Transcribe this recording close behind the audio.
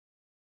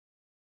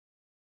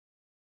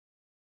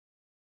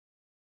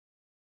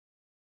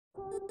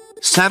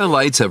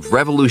Satellites have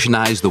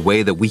revolutionized the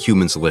way that we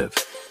humans live.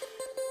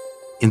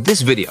 In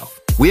this video,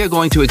 we are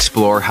going to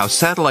explore how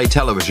satellite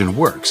television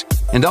works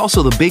and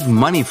also the big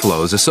money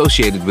flows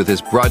associated with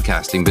this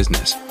broadcasting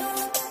business.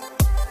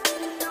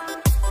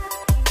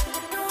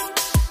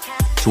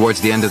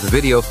 Towards the end of the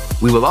video,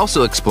 we will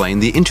also explain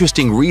the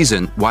interesting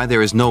reason why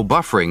there is no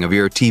buffering of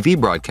your TV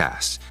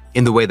broadcasts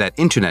in the way that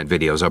internet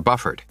videos are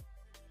buffered.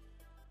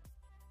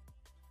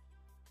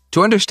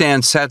 To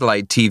understand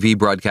satellite TV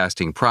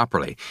broadcasting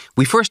properly,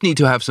 we first need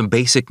to have some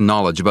basic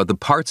knowledge about the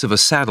parts of a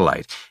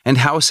satellite and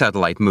how a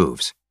satellite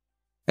moves.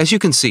 As you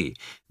can see,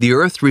 the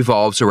Earth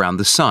revolves around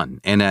the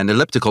Sun in an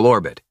elliptical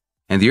orbit,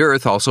 and the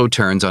Earth also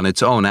turns on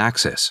its own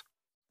axis.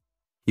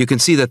 You can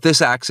see that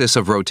this axis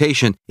of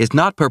rotation is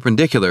not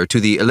perpendicular to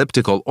the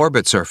elliptical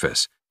orbit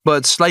surface,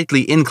 but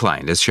slightly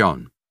inclined as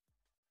shown.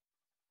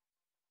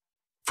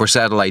 For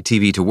satellite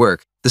TV to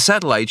work, the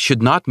satellite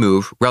should not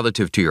move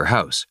relative to your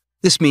house.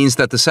 This means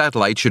that the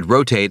satellite should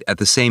rotate at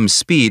the same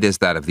speed as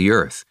that of the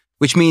Earth,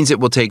 which means it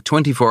will take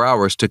 24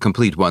 hours to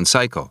complete one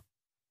cycle.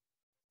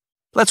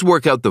 Let's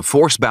work out the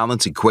force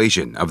balance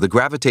equation of the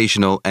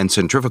gravitational and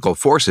centrifugal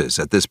forces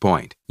at this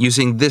point,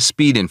 using this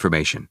speed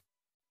information.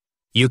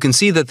 You can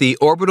see that the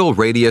orbital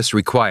radius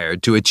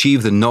required to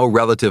achieve the no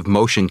relative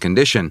motion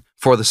condition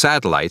for the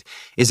satellite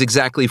is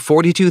exactly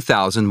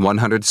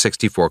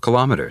 42,164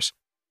 kilometers.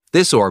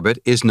 This orbit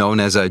is known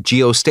as a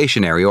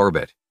geostationary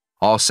orbit.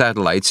 All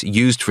satellites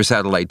used for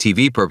satellite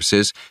TV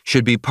purposes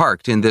should be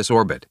parked in this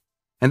orbit.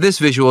 And this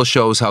visual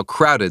shows how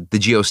crowded the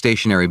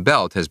geostationary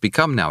belt has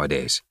become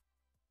nowadays.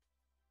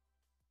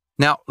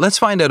 Now, let's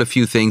find out a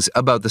few things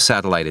about the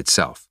satellite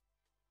itself.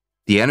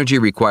 The energy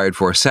required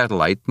for a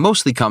satellite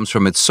mostly comes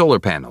from its solar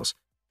panels.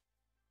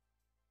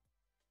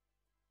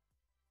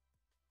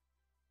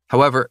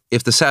 However,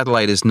 if the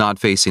satellite is not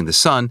facing the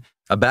sun,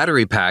 a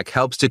battery pack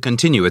helps to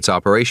continue its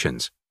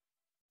operations.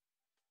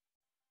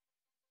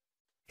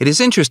 It is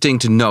interesting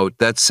to note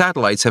that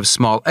satellites have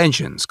small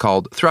engines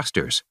called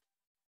thrusters.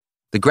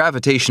 The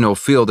gravitational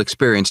field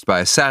experienced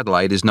by a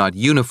satellite is not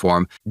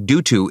uniform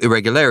due to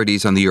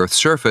irregularities on the Earth's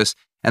surface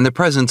and the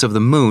presence of the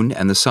Moon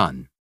and the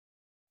Sun.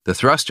 The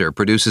thruster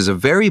produces a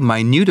very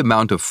minute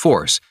amount of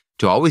force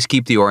to always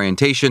keep the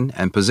orientation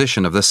and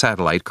position of the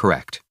satellite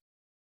correct.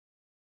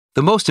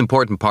 The most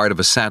important part of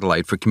a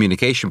satellite for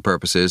communication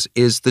purposes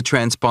is the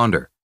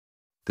transponder.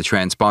 The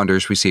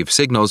transponders receive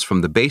signals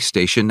from the base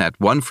station at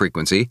one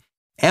frequency,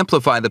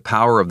 amplify the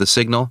power of the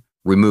signal,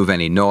 remove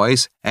any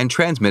noise, and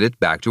transmit it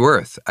back to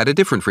Earth at a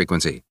different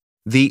frequency.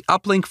 The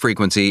uplink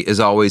frequency is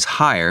always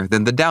higher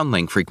than the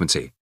downlink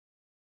frequency.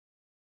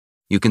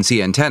 You can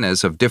see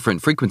antennas of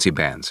different frequency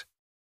bands.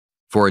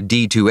 For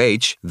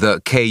D2H, the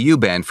Ku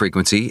band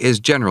frequency is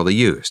generally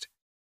used.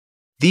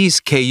 These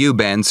Ku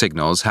band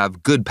signals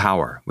have good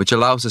power, which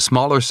allows a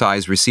smaller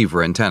size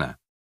receiver antenna.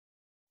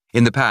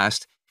 In the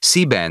past,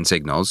 C-band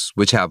signals,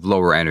 which have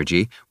lower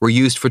energy, were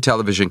used for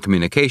television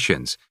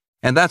communications,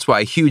 and that's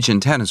why huge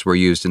antennas were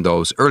used in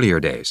those earlier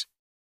days.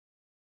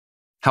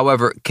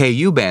 However,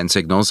 Ku band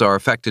signals are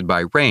affected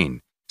by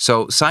rain,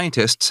 so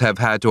scientists have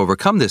had to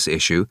overcome this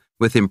issue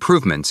with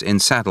improvements in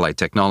satellite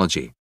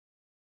technology.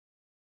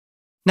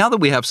 Now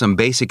that we have some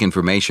basic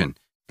information,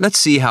 let's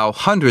see how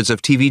hundreds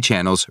of TV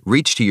channels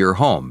reach to your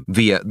home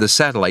via the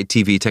satellite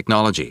TV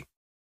technology.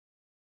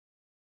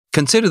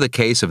 Consider the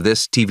case of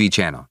this TV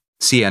channel,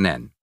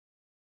 CNN.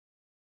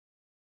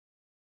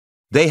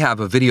 They have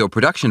a video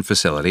production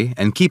facility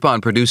and keep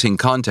on producing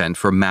content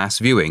for mass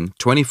viewing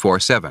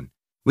 24/7.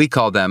 We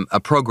call them a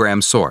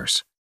program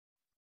source.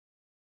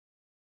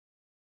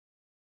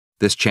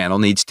 This channel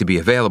needs to be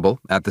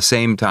available at the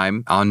same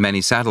time on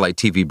many satellite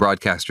TV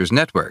broadcasters'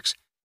 networks.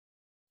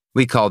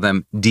 We call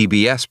them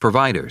DBS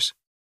providers.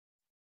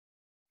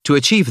 To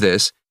achieve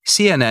this,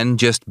 CNN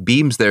just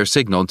beams their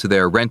signal to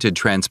their rented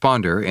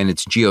transponder in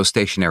its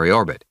geostationary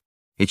orbit.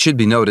 It should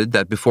be noted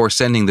that before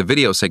sending the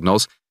video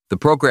signals, the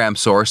program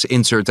source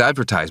inserts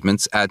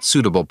advertisements at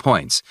suitable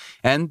points,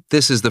 and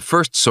this is the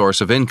first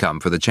source of income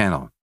for the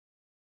channel.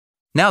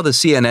 Now the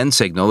CNN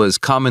signal is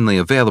commonly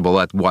available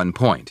at one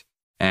point,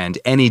 and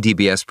any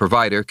DBS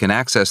provider can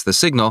access the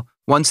signal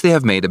once they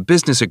have made a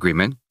business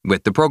agreement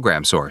with the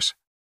program source.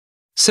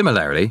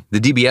 Similarly, the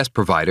DBS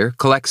provider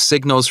collects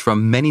signals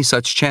from many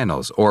such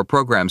channels or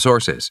program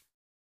sources.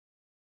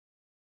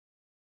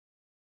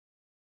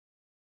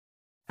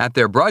 At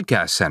their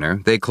broadcast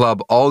center, they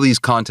club all these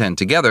content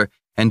together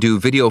and do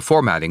video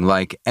formatting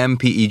like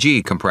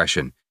MPEG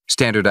compression,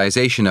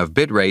 standardization of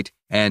bitrate,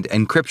 and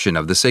encryption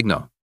of the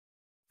signal.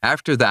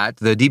 After that,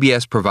 the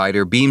DBS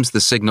provider beams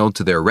the signal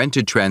to their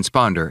rented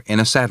transponder in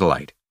a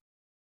satellite.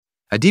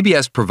 A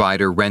DBS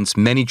provider rents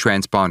many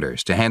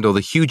transponders to handle the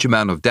huge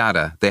amount of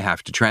data they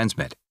have to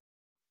transmit.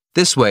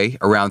 This way,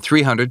 around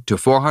 300 to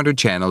 400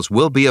 channels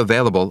will be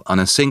available on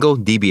a single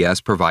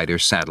DBS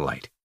provider's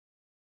satellite.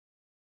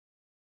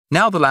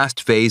 Now the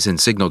last phase in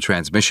signal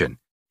transmission,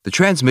 the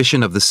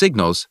transmission of the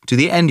signals to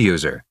the end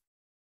user.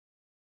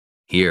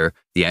 Here,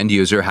 the end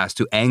user has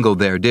to angle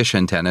their dish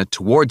antenna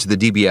towards the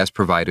DBS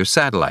provider's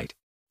satellite.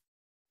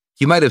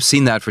 You might have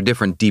seen that for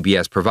different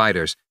DBS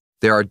providers,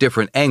 there are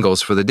different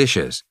angles for the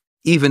dishes,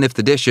 even if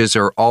the dishes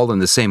are all in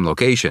the same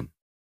location.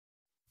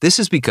 This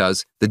is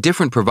because the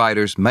different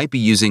providers might be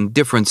using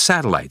different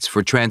satellites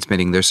for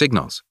transmitting their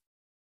signals.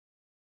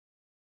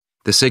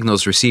 The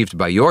signals received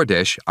by your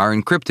dish are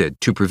encrypted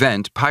to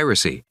prevent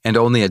piracy, and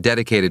only a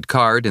dedicated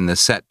card in the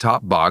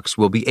set-top box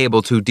will be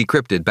able to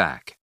decrypt it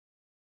back.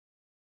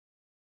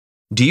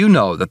 Do you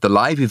know that the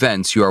live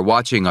events you are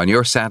watching on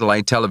your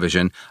satellite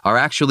television are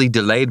actually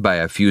delayed by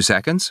a few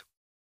seconds?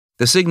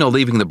 The signal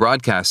leaving the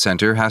broadcast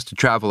center has to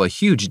travel a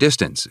huge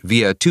distance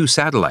via 2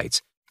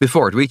 satellites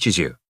before it reaches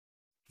you.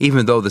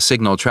 Even though the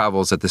signal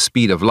travels at the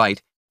speed of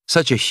light,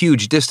 such a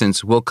huge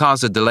distance will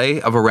cause a delay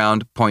of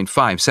around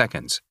 0.5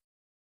 seconds.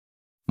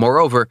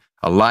 Moreover,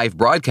 a live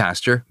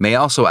broadcaster may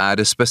also add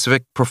a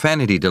specific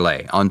profanity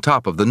delay on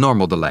top of the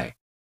normal delay.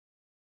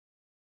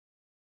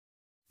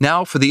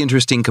 Now for the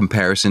interesting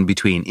comparison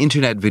between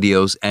Internet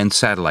videos and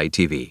satellite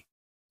TV.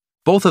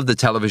 Both of the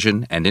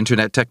television and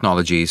Internet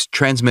technologies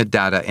transmit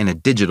data in a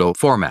digital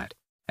format,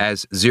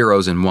 as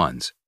zeros and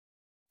ones.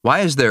 Why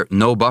is there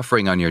no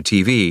buffering on your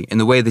TV in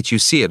the way that you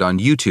see it on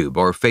YouTube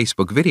or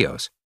Facebook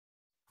videos?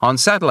 On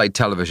satellite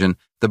television,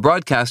 the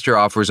broadcaster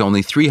offers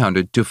only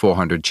 300 to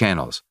 400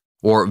 channels,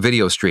 or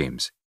video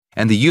streams,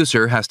 and the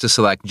user has to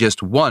select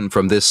just one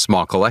from this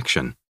small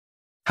collection.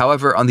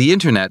 However, on the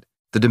Internet,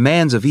 the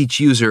demands of each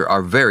user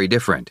are very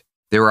different.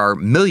 There are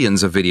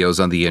millions of videos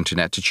on the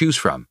Internet to choose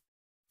from.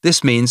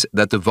 This means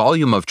that the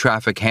volume of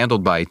traffic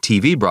handled by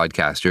TV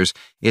broadcasters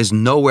is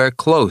nowhere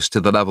close to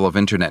the level of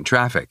Internet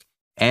traffic,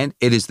 and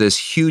it is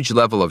this huge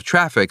level of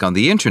traffic on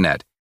the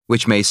Internet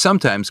which may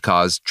sometimes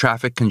cause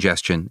traffic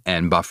congestion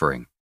and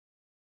buffering.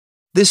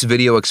 This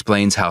video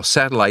explains how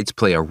satellites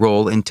play a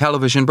role in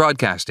television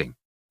broadcasting.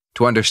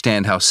 To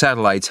understand how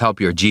satellites help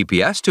your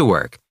GPS to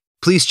work,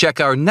 please check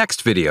our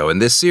next video in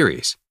this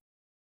series.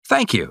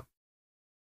 Thank you.